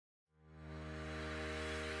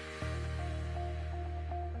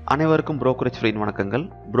அனைவருக்கும் brokerage free வணக்கங்கள்.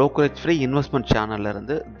 brokerage free investment சேனல்ல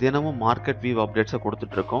இருந்து தினமும் மார்க்கெட் வியூ அப்டேட்ஸை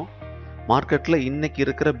கொடுத்துட்டு இருக்கோம். மார்க்கெட்ல இன்னைக்கு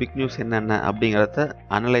இருக்கிற பிக் நியூஸ் என்னென்ன அப்படிங்கிறத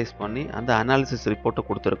அனலைஸ் பண்ணி அந்த அனாலிசிஸ் ரிப்போர்ட்டை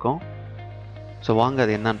கொடுத்துருக்கோம். ஸோ வாங்க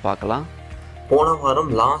அது என்னன்னு பார்க்கலாம். போன வாரம்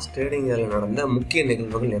லாஸ்ட் ட்ரேடிங் இயரில் நடந்த முக்கிய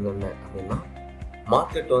நிகழ்வுகள் என்னென்ன அப்படின்னா,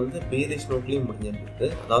 மார்க்கெட் பேரிஷ் நோட்லையும் முடிஞ்சிருந்தது,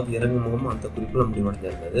 அதாவது இறங்கும் முகமும் அந்த குறிப்பில்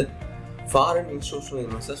முடிவடைஞ்சிருந்தது. ஃபாரின் இன்ஸ்டிடியூஷனல்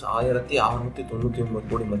இன்வெஸ்டர்ஸ் 1699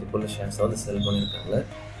 கோடி மதிப்புள்ள ஷேர்ஸை செல் பண்ணியிருக்காங்க.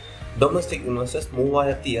 டொமஸ்டிக் இன்வெஸ்டர்ஸ்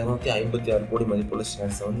 3256 கோடி மதிப்புள்ள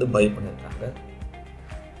ஷேர்ஸை பை பண்ணியிருக்காங்க.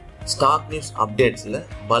 Stock news அப்டேட்ஸில்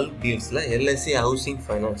bulk டீல்ஸில் LIC housing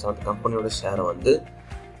finance அந்த கம்பெனியோட ஷேரை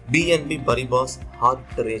பிஎன்பி பரிபாஸ்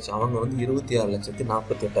ஹார்ட்ரேஜ் அவங்க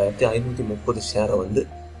 26,48,530 ஷேரை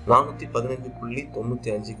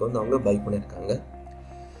 415.95க்கு அவங்க பை பண்ணியிருக்காங்க.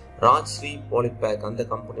 ராஜ்ஸ்ரீ பாலிபேக் அந்த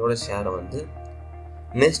கம்பெனியோட ஷேரை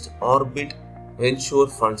நெக்ஸ்ட் ஆர்பிட்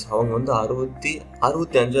வென்ச்சூர் ஃபண்ட்ஸ் அவங்க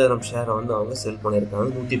 65,000 ஷேரை அவங்க செல் பண்ணியிருக்காங்க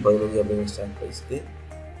 115 அப்படிங்கிற ஷேர் ப்ரைஸ்க்கு.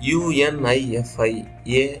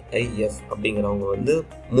 UNIFIAIF அப்படிங்கிறவங்க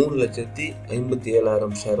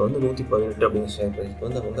 3,57,000 ஷேர் 118 அப்படிங்கிற ஷேர்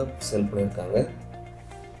ப்ரைஸ்க்கு அவங்க செல் பண்ணியிருக்காங்க.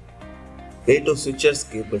 A2 Switchers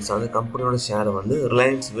Cables அந்த கம்பெனியோட ஷேரை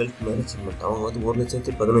ரிலையன்ஸ் வெல்த் மேனேஜ்மெண்ட் அவங்க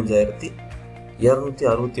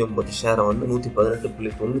 1,15,269 ஷேரை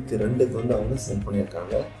 118.92க்கு அவங்க செல்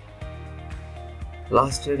பண்ணியிருக்காங்க.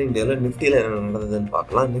 லாஸ்ட் ட்ரேடிங் டேல நிஃப்டியில் என்ன நடந்ததுன்னு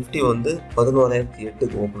பார்க்கலாம். நிஃப்டி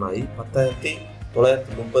 11,008க்கு ஓப்பன் ஆகி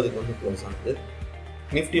 10,930க்கு க்ளோஸ் ஆகுது.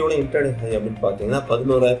 நிஃப்டியோட இன்டர்டே ஹை அப்படின்னு பார்த்தீங்கன்னா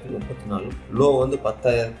 11,034, லோ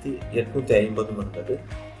 10,850 இருந்தது.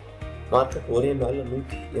 மார்க்கெட் ஒரே நாளில்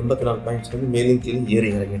 184 பாயிண்ட்ஸ் மேலும் கீழே ஏறி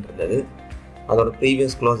இறங்கிட்டு இருந்தது. அதோட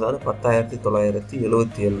ப்ரீவியஸ் க்ளோஸ் ஆன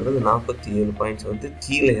 10,977 47 பாயிண்ட்ஸ்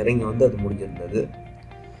கீழே இறங்கி அது முடிஞ்சிருந்தது.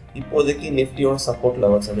 இப்போதைக்கு நிஃப்டியோட சப்போர்ட்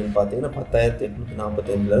லெவல்ஸ் அப்படின்னு பார்த்தீங்கன்னா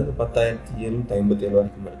 10,845 10,757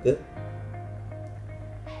 வரைக்கும் இருக்கு.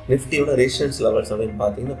 நிஃப்டியோட ரெசிஸ்டன்ஸ் லெவல்ஸ் அப்படின்னு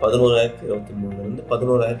பார்த்தீங்கன்னா 11,023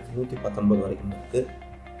 11,119 வரைக்கும் இருக்கு.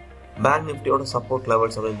 பேங்க் நிஃப்டியோட சப்போர்ட்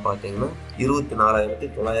லெவல்ஸ் அப்படின்னு பார்த்தீங்கன்னா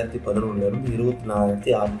 24,911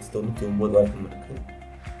 24,699 வரைக்கும் இருக்கு.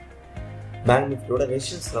 பேங்க் நிஃப்டியோட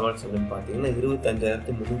ரெசிஸ்டன்ஸ் லெவல்ஸ் அப்படின்னு பார்த்தீங்கன்னா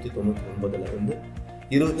 25,399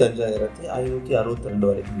 25,562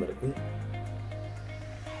 வரைக்கும் இருக்கு.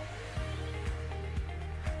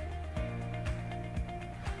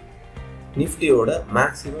 நிஃப்டியோட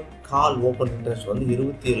மேக்ஸிமம் கால் ஓப்பன் இன்ட்ரெஸ்ட்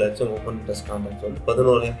 27 லட்சம் ஓப்பன் இன்ட்ரெஸ்ட் கான்ட்ராக்ட்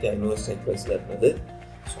 11,500 ஸ்ட்ரைக் ப்ரைஸ்ல இருந்தது.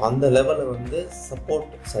 ஸோ அந்த லெவலில்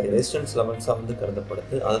ரெசிஸ்டன்ஸ் லெவல்ஸாக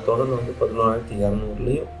கருதப்படுது. அதை தொடர்ந்து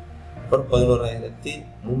 11,200லையும் அப்புறம்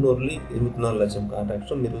 11,300லையும் 24 லட்சம்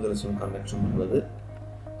கான்ட்ராக்ட்ஸும் 20 லட்சம் கான்ட்ராக்ட்ஸும் இருந்தது.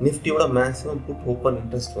 நிஃப்டியோட மேக்ஸிமம் புட் ஓப்பன்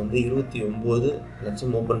இன்ட்ரெஸ்ட் 29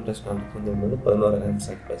 லட்சம் ஓப்பன் இன்ட்ரெஸ்ட் கான்ட்ராக்ட் இருந்தது 11,000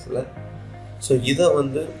 ஸ்ட்ரைக் ப்ரைஸில். ஸோ இதை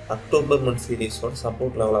அக்டோபர் மந்த் சீரீஸோட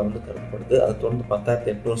சப்போர்ட் லெவலாக கருதப்படுது. அதை தொடர்ந்து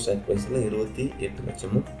 10,800 ஸ்ட்ரைக் ப்ரைஸில் 28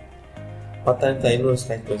 லட்சமும் 10,500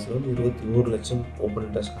 ஸ்ட்ரைக் ப்ரைஸில் 21 லட்சம் ஓப்பன்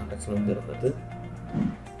இன்ட்ரெஸ்ட் கான்ட்ராக்ட்ஸ் இருந்தது.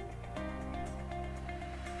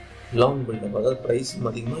 லாங் பில்டப், அதாவது ப்ரைஸும்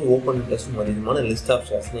அதிகமாக ஓப்பன் இன்ட்ரெஸ்ட்டும் அதிகமான லிஸ்ட் ஆஃப்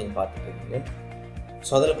ஷேர்ஸ் நீங்கள் பார்த்துட்டு இருக்கீங்க.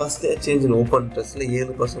 ஸோ அதில் ஃபஸ்ட்டு எக்ஸ்சேஞ்ச் இன் ஓப்பன் இன்ட்ரெஸ்ட்டில்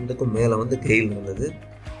 7% மேலே கெயில் இருந்தது.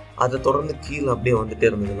 அதை தொடர்ந்து கீழே அப்படியே வந்துட்டே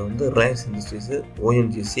இருந்ததில் ரிலையன்ஸ் இண்டஸ்ட்ரீஸு,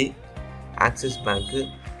 ONGC, ஆக்சிஸ் பேங்க்கு,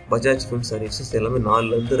 பஜாஜ் ஃபின் சர்வீசஸ் எல்லாமே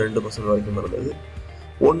 4-2% வரைக்கும் இருந்தது.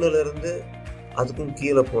 1லேருந்து அதுக்கும்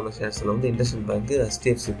கீழே போன ஷேர்ஸில் இண்டஸ்இண்ட் பேங்க்கு,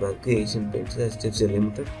 HDFC bank, Asian paints, HDFC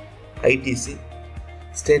limited, ITC,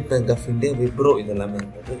 state bank of India, Wipro இதெல்லாமே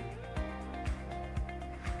இருந்தது.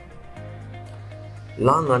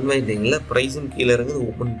 லாங் அன்வைண்டிங்கில் ப்ரைஸும் கீழே இறங்குது,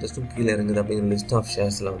 ஓப்பன் இன்ட்ரெஸ்ட்டும் கீழே இறங்குது அப்படிங்கிற list of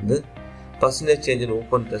ஷேர்ஸில் percentage change in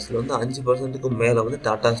open இன்ட்ரெஸ்ட்டில் 5%க்கு மேலே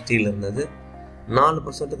டாடா ஸ்டீல் இருந்தது,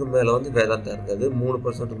 4%க்கு மேலே வேதாந்தா இருந்தது,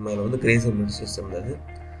 3%க்கு மேலே கிரேசியம் இண்டஸ்ட்ரீஸ் இருந்தது.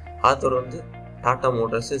 அதை தொடர்ந்து Tata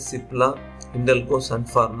motors, Cipla, Hindalco,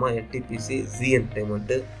 Sun Pharma, NTPC, G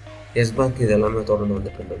entertainment, S bank இது எல்லாமே தொடர்ந்து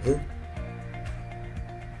வந்துட்டு இருந்தது.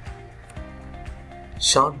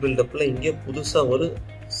 ஷார்ட் பில்டப்பில் இங்கே புதுசாக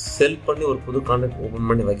செல் பண்ணி ஒரு புது கான்ட்ராக்ட் ஓப்பன்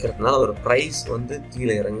பண்ணி வைக்கிறதுனால ஒரு ப்ரைஸ்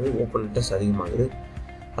கீழே இறங்குது, ஓப்பன் இன்ட்ரெஸ்ட் அதிகமாகுது.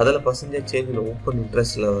 அதில் பர்சன்டேஜ் சேஞ்சில் ஓப்பன்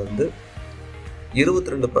இன்ட்ரெஸ்ட்டில்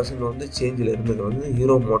 22% சேஞ்சில் இருந்தது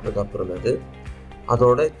ஹீரோ மோட்டர் காப் இருந்தது.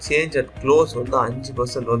 அதோட சேஞ்ச் அட் க்ளோஸ்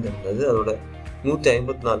 5% இருந்தது. அதோட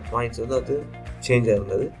 154 பாயிண்ட்ஸ் அது சேஞ்சாக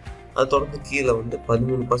இருந்தது. அது தொடர்ந்து கீழே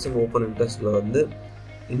 13% open இன்ட்ரெஸ்ட்டில்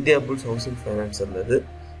India bulls housing finance இருந்தது.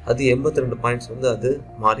 அது 82 பாயிண்ட்ஸ் அது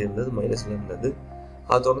மாறி இருந்தது, மைனஸில் இருந்தது.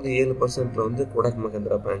 அது தொடர்ந்து 7% கோடக்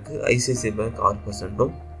மஹிந்திரா பேங்க்கு, ICICI bank 6%,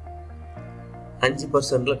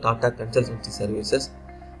 5% Tata consultancy services,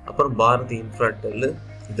 அப்புறம் பாரதி இன்ஃப்ராடெல்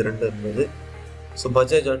இது 2 இருந்தது. ஸோ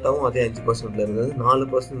பஜாஜ் ஆட்டோவும் அதே 5% இருந்தது.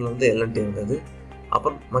 4% L&T இருந்தது.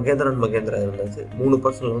 அப்புறம் மகேந்திரா அண்ட் மகேந்திரா இருந்தது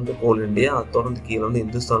 3% வந்து கோல் இண்டியா. அதை தொடர்ந்து கீழே வந்து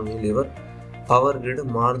Hindustan Unilever, power grid,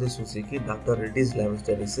 Maruti Suzuki, doctor Reddy's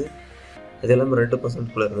laboratories இது எல்லாமே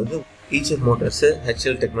 2%குள்ளே இருந்தது. Eicher motors,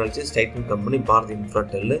 HL technologies, Titan company, Bharathi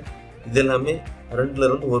Infratel இது எல்லாமே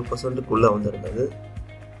 2-1%குள்ளே வந்துருந்தது.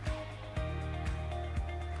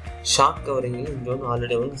 ஷார்ட் கவரிங்கில் இங்கே வந்து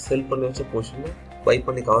ஆல்ரெடி வந்து செல் பண்ணி வச்ச பொசிஷனை பை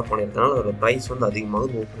பண்ணி கவர் பண்ணியிருக்கனால அதோட ப்ரைஸ் வந்து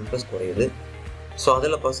அதிகமாகுது, ஓப்பன் இன்ட்ரெஸ்ட் குறையுது. ஸோ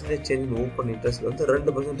அதில் percentage change in open interest வந்து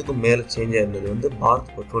 2%க்கு மேலே சேஞ்ச் ஆயிருந்தது வந்து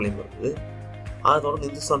பாரத் பெட்ரோலியம் இருந்தது. அதை தொடர்ந்து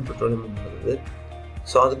இந்துஸ்தான் பெட்ரோலியம் இருந்தது.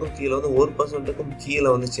 ஸோ அதுக்கும் கீழே வந்து 1%க்கும் கீழே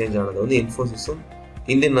வந்து சேஞ்ச் ஆனது வந்து இன்ஃபோசிஸும்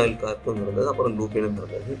இந்தியன் ஆயில் கார்ப்பும் இருந்தது, அப்புறம் லூபினும்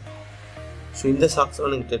இருந்தது. ஸோ இந்த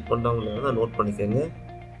ஸ்டாக்ஸ்லாம் நீங்கள் ட்ரேட் பண்ணுறவங்க நோட் பண்ணிக்கோங்க.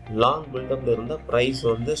 லாங் பில்டப்பில் இருந்தால் ப்ரைஸ்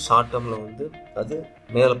வந்து ஷார்ட் டேர்மில் வந்து அது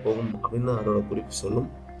மேலே போகும் அப்படின்னு அதோட குறிப்பு சொல்லும்.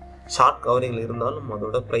 ஷார்ட் கவரிங்கில் இருந்தாலும்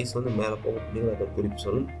அதோட ப்ரைஸ் வந்து மேலே போகும் அப்படின்னு அதோட குறிப்பு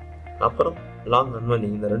சொல்லும். அப்புறம் லாங்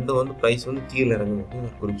அன்வண்டிங் இந்த ரெண்டும் வந்து ப்ரைஸ் வந்து கீழே இறங்கும் அப்படின்னு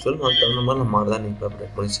குறிப்பு சொல்லும். அதுக்கு தகுந்த மாதிரி நம்ம தான் நீங்கள்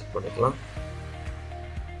அப்டேட் பண்ணி செக் பண்ணிக்கலாம்.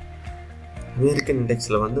 அமெரிக்கன்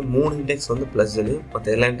இண்டெக்ஸில் வந்து 3 இண்டெக்ஸ் வந்து ப்ளஸ்லையும் மற்ற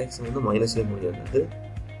எல்லா இண்டெக்ஸும் வந்து மைனஸ்லேயும் முடிஞ்சிருந்தது.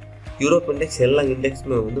 யூரோப் இண்டெக்ஸ் எல்லா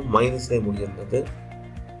இண்டெக்ஸுமே வந்து மைனஸ்லேயே முடிஞ்சிருந்தது.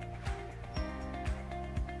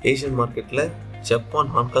 ஏஷியன் மார்க்கெட்டில் ஜப்பான்,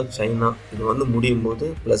 ஹாங்காங், சைனா இது வந்து முடியும் போது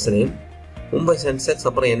ப்ளஸ்லையும், மும்பை சென்செக்ஸ்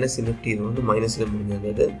அப்புறம் என்எஸ்சி நிஃப்டி இது வந்து மைனஸ்லேயும்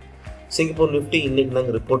முடிஞ்சிருந்தது. சிங்கப்பூர் நிஃப்டி இன்றைக்கி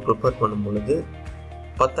நாங்கள் ரிப்போர்ட் ப்ரிப்பேர் பண்ணும் பொழுது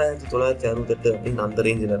 10,968 அப்படின்னு அந்த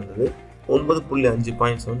ரேஞ்சில் இருந்தது. 9.5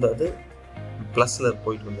 பாயிண்ட்ஸ் வந்து அது ப்ளஸில்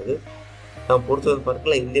போயிட்டு இருந்தது. நான் பொறுத்தவரை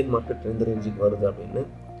பார்க்கல இந்தியன் மார்க்கெட் எந்த ரேஞ்சுக்கு வருது அப்படின்னு.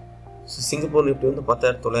 சிங்கப்பூர் நிஃப்டி வந்து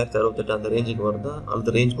 10,968 அந்த ரேஞ்சுக்கு வருதா,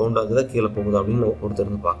 அந்த ரேஞ்ச் பவுண்ட் ஆகுதா, கீழே போகுதா அப்படின்னு நம்ம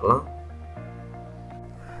பொறுத்திருந்து பார்க்கலாம்.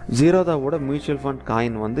 ஜீரோதாவோட மியூச்சுவல் ஃபண்ட்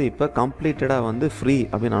காயின் வந்து இப்போ கம்ப்ளீட்டடாக வந்து ஃப்ரீ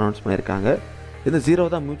அப்படின்னு அனௌன்ஸ் பண்ணியிருக்காங்க. இந்த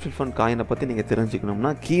ஜீரோதா மியூச்சுவல் ஃபண்ட் காயினை பற்றி நீங்கள்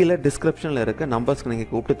தெரிஞ்சுக்கணும்னா கீழே டிஸ்கிரிப்ஷனில் இருக்க நம்பர்ஸ்க்கு நீங்கள்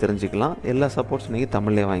கூப்பிட்டு தெரிஞ்சுக்கலாம். எல்லா சப்போர்ட்ஸும் நீங்கள்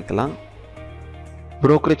தமிழ்லேயே வாங்கிக்கலாம்.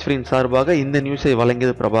 புரோக்கரேஜ் ஃப்ரீயின் சார்பாக இந்த நியூஸை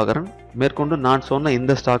வழங்கியது பிரபாகரன். மேற்கொண்டு நான் சொன்ன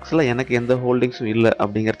இந்த ஸ்டாக்ஸில் எனக்கு எந்த ஹோல்டிங்ஸும் இல்லை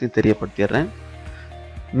அப்படிங்கிறதையும் தெரியப்படுத்திடுறேன்.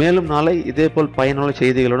 மேலும் நாளை இதேபோல் பயனுள்ள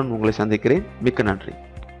செய்திகளுடன் உங்களை சந்திக்கிறேன். மிக்க நன்றி.